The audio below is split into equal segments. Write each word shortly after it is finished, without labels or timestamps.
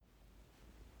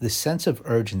the sense of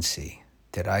urgency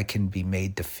that I can be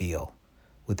made to feel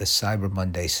with a Cyber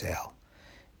Monday sale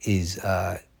is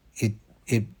it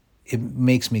it it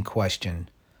makes me question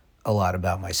a lot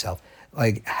about myself.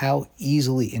 Like, how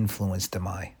easily influenced am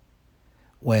I?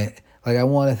 When, like, I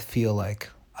want to feel like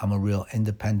I'm a real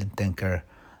independent thinker.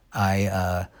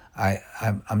 I'm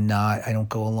not. I don't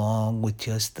go along with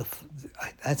just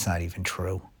that's not even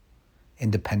true.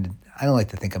 Independent. I don't like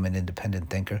to think I'm an independent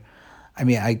thinker. I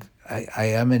mean, I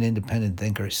am an independent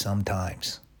thinker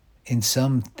sometimes, in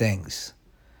some things,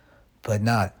 but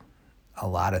not a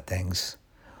lot of things.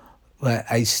 But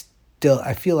I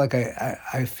feel like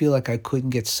I feel like I couldn't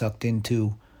get sucked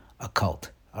into a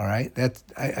cult. All right,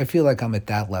 I feel like I'm at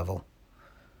that level.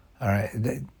 All right,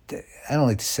 I don't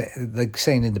like to say, like,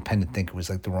 saying independent thinker was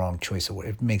like the wrong choice of word.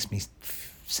 It makes me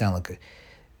sound like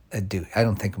a dude. I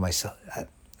don't think of myself.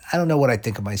 I don't know what I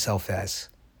think of myself as.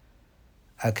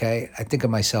 Okay, I think of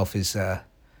myself as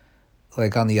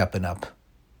like on the up and up.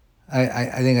 I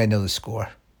think I know the score.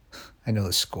 I know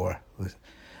the score.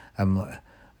 I'm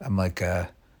I'm like a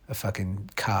fucking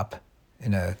cop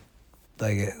in a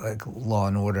like Law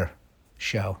and Order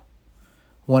show.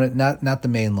 One, not the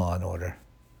main Law and Order.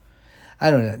 I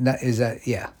don't know. Is that,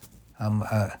 yeah?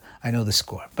 I know the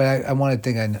score, but I want to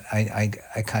think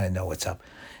I kind of know what's up.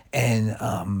 And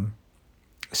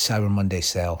Cyber Monday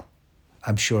sale.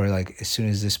 I'm sure, like, as soon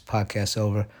as this podcast's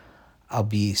over, I'll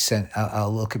be sent.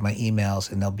 I'll look at my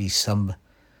emails, and there'll be some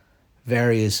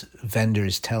various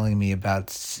vendors telling me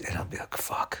about, and I'll be like,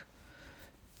 "Fuck,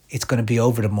 it's gonna be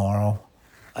over tomorrow.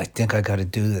 I think I got to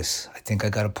do this. I think I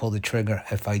got to pull the trigger.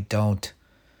 If I don't,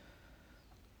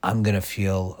 I'm gonna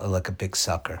feel like a big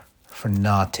sucker for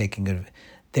not taking it.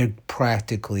 They're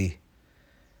practically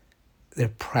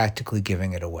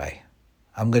giving it away.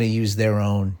 I'm gonna use their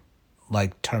own,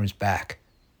 like, terms back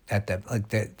at that.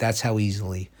 Like, that's how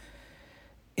easily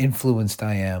influenced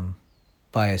I am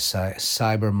by a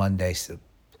Cyber Monday.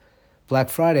 Black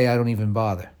Friday, I don't even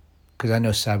bother because I know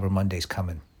Cyber Monday's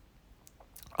coming.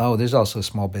 Oh, there's also a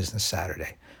Small Business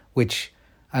Saturday, which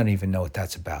I don't even know what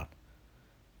that's about.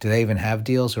 Do they even have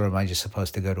deals, or am I just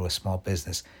supposed to go to a small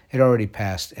business? It already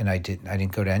passed, and I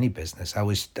didn't go to any business. I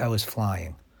was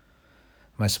flying.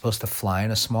 Am I supposed to fly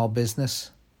in a small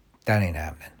business? That ain't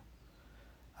happening.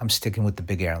 I'm sticking with the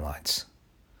big airlines.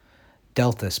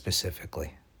 Delta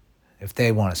specifically. If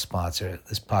they want to sponsor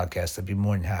this podcast, I'd be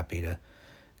more than happy to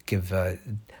give.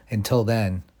 Until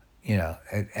then,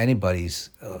 anybody's.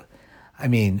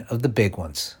 Of the big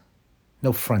ones,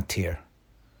 no Frontier.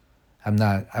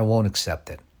 I won't accept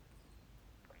it.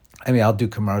 I'll do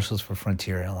commercials for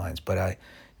Frontier Airlines, but I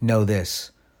know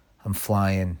this. I'm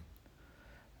flying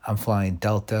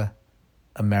Delta,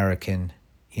 American,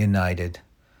 United,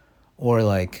 or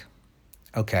like,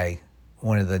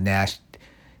 one of the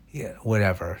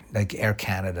whatever, like Air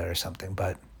Canada or something,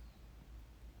 but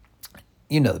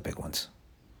the big ones.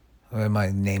 Or am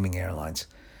I naming airlines?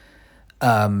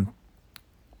 I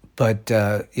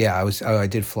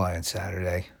did fly on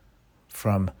Saturday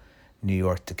from New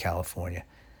York to California.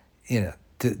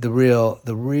 The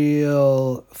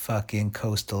real fucking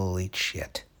coastal elite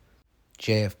shit.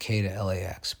 JFK to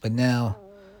LAX. But now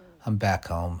I'm back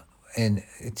home, and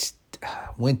it's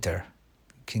winter.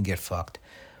 Can get fucked.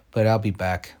 But I'll be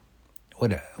back.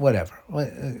 Whatever. What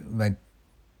am I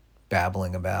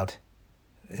babbling about?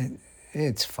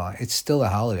 It's fine. It's still a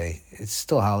holiday. It's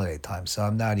still holiday time, so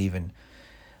I'm not even...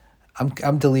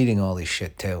 I'm deleting all this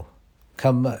shit too.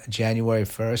 Come January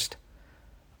 1st,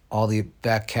 all the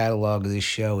back catalog of this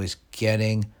show is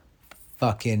getting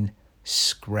fucking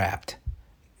scrapped.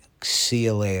 See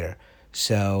you later.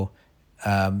 So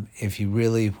if you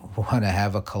really want to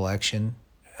have a collection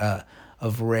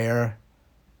of rare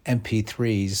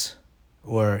MP3s,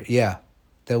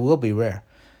 that will be rare.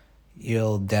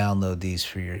 You'll download these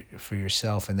for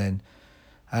yourself, and then,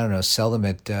 I don't know, sell them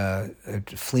at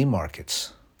flea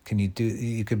markets.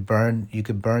 You could burn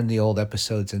the old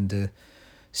episodes into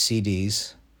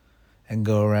CDs and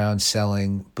go around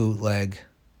selling bootleg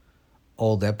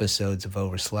old episodes of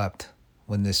Overslept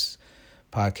when this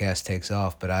podcast takes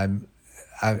off. But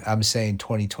I'm saying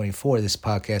 2024, this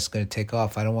podcast is going to take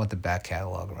off. I don't want the back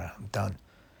catalog around. I'm done.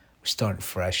 We're starting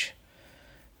fresh.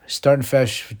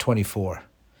 For 24.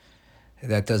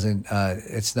 That doesn't.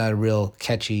 It's not a real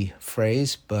catchy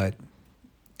phrase, but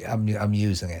I'm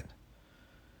using it.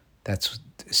 That's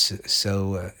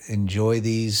so. Enjoy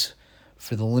these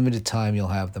for the limited time you'll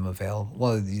have them available.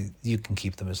 Well, you can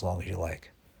keep them as long as you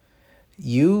like.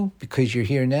 Because you're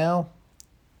here now,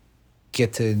 you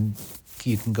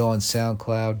can go on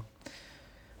SoundCloud,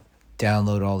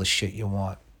 download all the shit you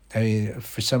want. I mean,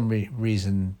 for some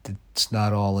reason, it's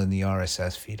not all in the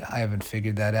RSS feed. I haven't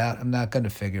figured that out. I'm not going to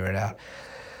figure it out.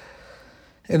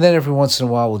 And then every once in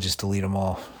a while, we'll just delete them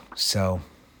all. So,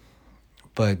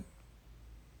 but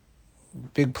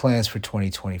big plans for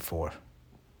 2024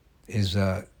 is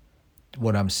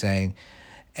what I'm saying.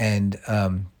 And I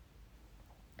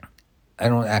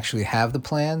don't actually have the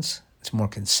plans. It's more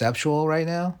conceptual right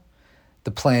now.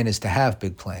 The plan is to have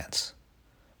big plans.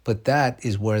 But that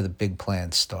is where the big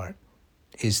plans start,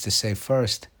 is to say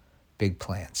first, big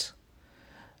plans.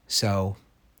 So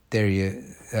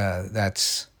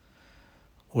that's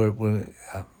where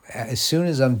as soon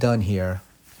as I'm done here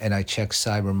and I check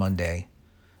Cyber Monday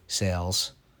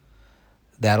sales,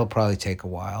 that'll probably take a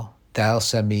while. That'll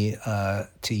send me to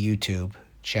YouTube,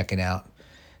 checking out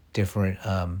different,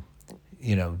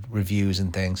 reviews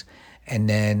and things. And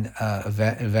then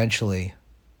eventually,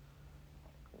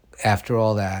 after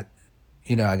all that,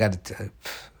 I got to,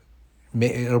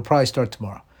 it'll probably start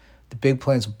tomorrow. The big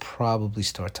plans will probably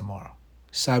start tomorrow.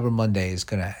 Cyber Monday is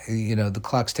going to, the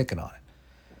clock's ticking on it.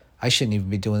 I shouldn't even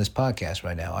be doing this podcast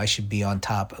right now. I should be on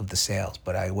top of the sales.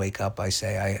 But I wake up, I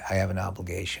say I have an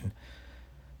obligation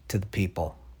to the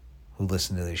people who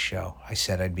listen to this show. I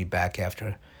said I'd be back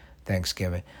after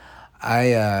Thanksgiving.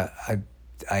 I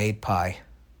ate pie.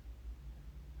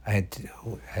 I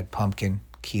had pumpkin,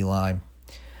 key lime,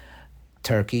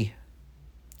 turkey.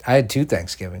 I had 2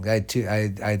 Thanksgivings. I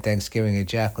had Thanksgiving at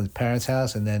Jacqueline's parents'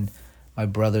 house, and then my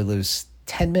brother lives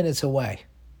 10 minutes away.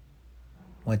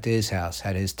 Went to his house,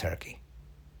 had his turkey.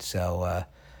 So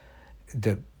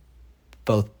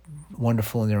both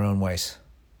wonderful in their own ways.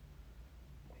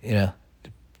 And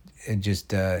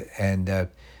just so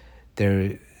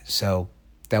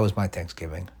that was my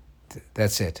Thanksgiving.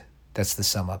 That's it. That's the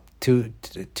sum up. 2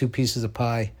 pieces of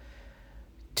pie,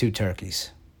 2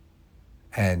 turkeys,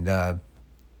 and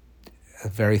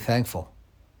very thankful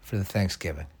for the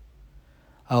Thanksgiving.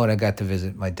 Oh, and I got to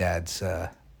visit my dad's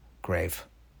grave.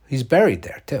 He's buried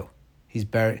there too. He's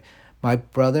buried. My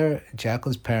brother,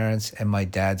 Jacqueline's parents, and my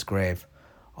dad's grave,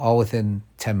 all within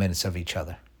 10 minutes of each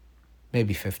other,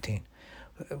 maybe 15.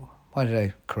 Why did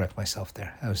I correct myself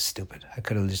there? That was stupid. I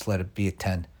could have just let it be at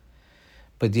 10.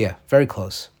 But yeah, very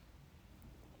close.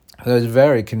 It was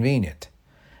very convenient.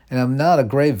 And I'm not a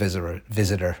grave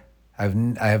visitor. I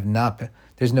have not been.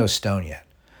 There's no stone yet.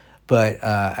 But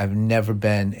I've never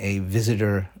been a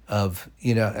visitor of,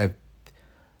 I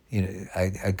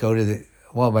go to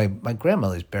my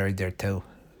grandmother's buried there too,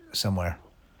 somewhere.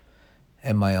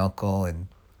 And my uncle, and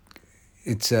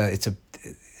it's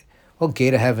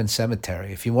Gate of Heaven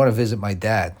Cemetery. If you want to visit my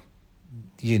dad,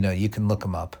 you can look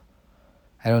him up.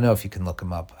 I don't know if you can look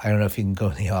him up. I don't know if you can go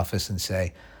in the office and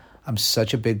say, I'm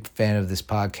such a big fan of this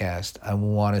podcast. I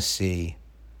want to see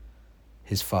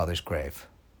his father's grave.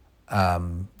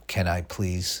 Can I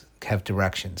please have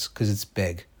directions? Because it's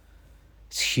big.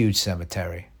 It's a huge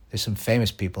cemetery. There's some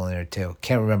famous people in there too.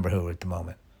 Can't remember who at the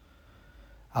moment.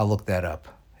 I'll look that up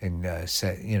and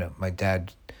say, my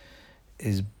dad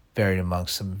is buried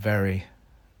amongst some very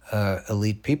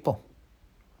elite people.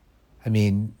 I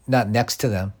mean, not next to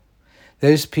them.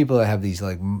 There's people that have these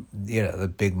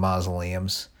the big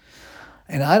mausoleums.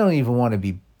 And I don't even want to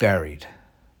be buried,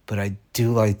 but I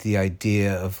do like the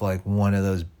idea of one of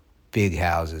those big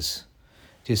houses.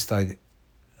 Just like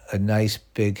a nice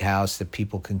big house that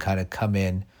people can kind of come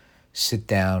in, sit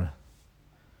down.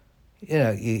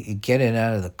 You get in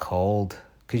out of the cold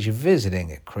because you're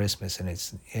visiting at Christmas, and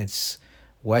it's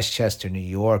Westchester, New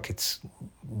York. It's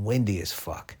windy as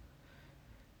fuck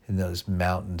in those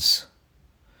mountains.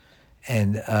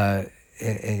 And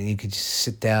you could just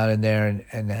sit down in there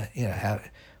and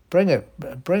bring a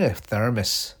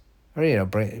thermos, or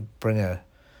bring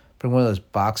one of those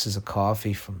boxes of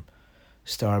coffee from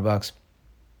Starbucks,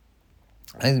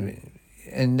 and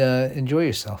enjoy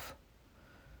yourself.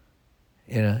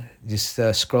 Just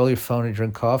scroll your phone and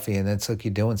drink coffee, and that's like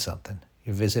you're doing something.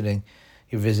 You're visiting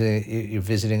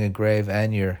a grave,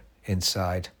 and you're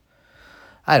inside.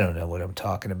 I don't know what I'm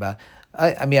talking about.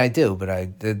 I mean, I do, but I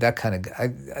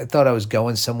thought I was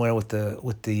going somewhere with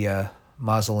the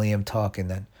mausoleum talk, and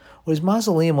then was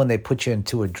mausoleum when they put you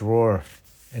into a drawer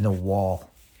in a wall,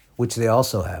 which they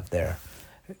also have there,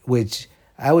 which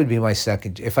I would be my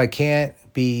second. If I can't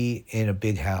be in a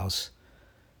big house,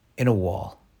 in a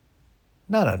wall,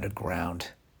 not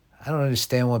underground. I don't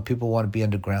understand why people want to be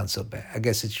underground so bad. I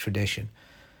guess it's tradition.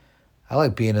 I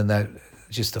like being in that,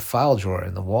 just a file drawer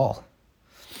in the wall.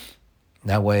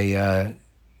 That way,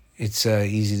 it's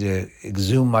easy to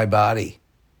exhume my body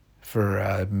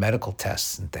for medical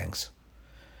tests and things.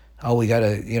 Oh, we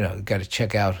gotta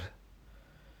check out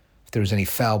if there was any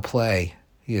foul play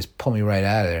You just pull me right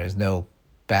out of there. There's no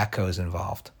backhoes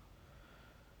involved.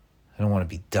 I don't want to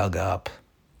be dug up.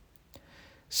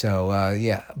 So,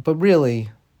 yeah, but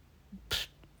really,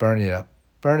 burn it up.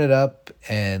 Burn it up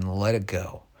and let it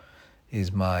go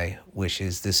is my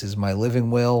wishes. This is my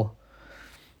living will.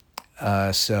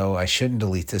 So I shouldn't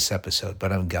delete this episode,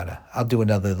 but I'm gonna. I'll do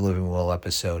another living will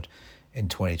episode in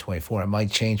 2024. I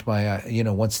might change my,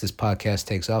 once this podcast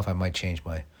takes off, I might change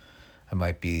my, I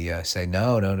might be, say,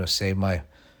 no, save my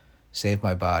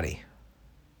body.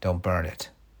 Don't burn it.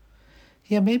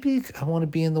 Yeah, maybe I want to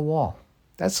be in the wall.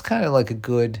 That's kind of like a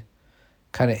good,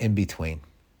 kind of in between.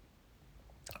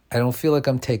 I don't feel like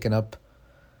I'm taking up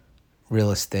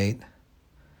real estate.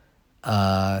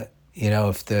 If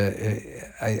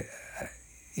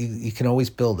you can always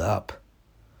build up.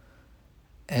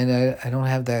 And I don't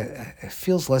have that. It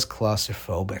feels less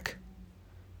claustrophobic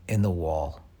in the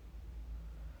wall.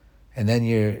 And then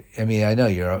I know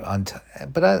you're on,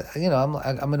 but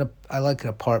I like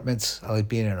apartments. I like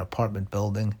being in an apartment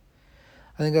building.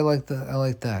 I think I like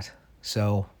that.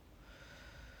 So,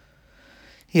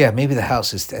 yeah, maybe the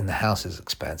house is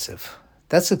expensive.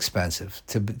 That's expensive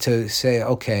to say,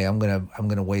 okay, I'm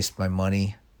gonna waste my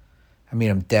money. I mean,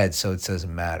 I'm dead, so it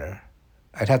doesn't matter.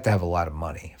 I'd have to have a lot of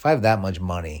money. If I have that much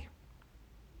money,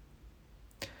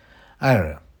 I don't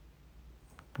know.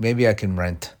 Maybe I can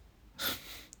rent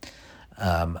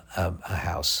a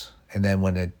house, and then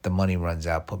when the money runs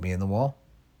out, put me in the wall.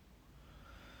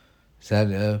 Is that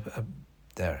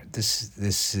there?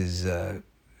 This is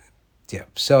yeah.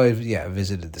 So I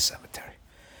visited the cemetery,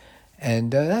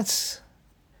 and that's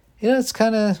it's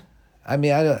kind of. I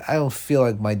mean, I don't feel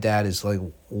like my dad is like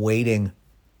waiting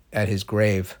at his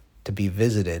grave to be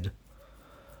visited,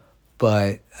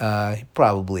 but he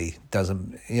probably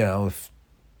doesn't.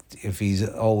 If he's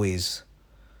always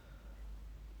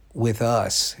with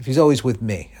us, if he's always with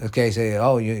me, okay, say,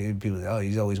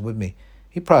 he's always with me.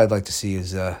 He'd probably like to see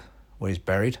his where he's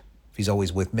buried. If he's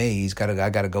always with me, I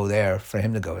got to go there for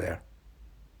him to go there.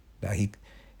 Now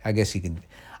I guess he can.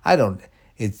 I don't.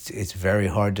 It's very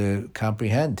hard to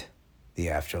comprehend the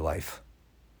afterlife.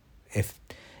 If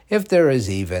there is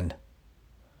even,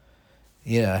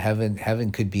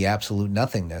 heaven could be absolute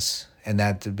nothingness, and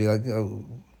that to be like, oh,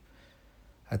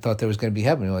 I thought there was going to be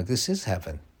heaven. You're like, this is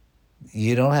heaven.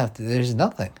 You don't have to. There's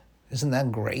nothing. Isn't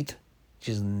that great?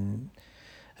 You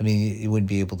wouldn't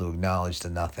be able to acknowledge the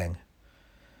nothing.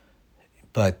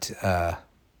 But I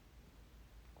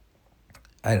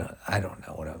don't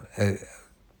know what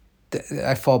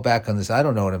I fall back on this. I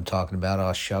don't know what I'm talking about.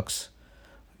 Oh shucks,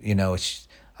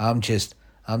 I'm just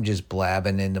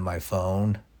blabbing into my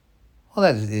phone. Well,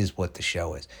 that is what the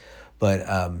show is, but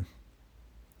I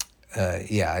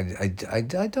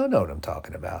don't know what I'm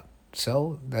talking about.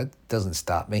 So that doesn't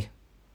stop me.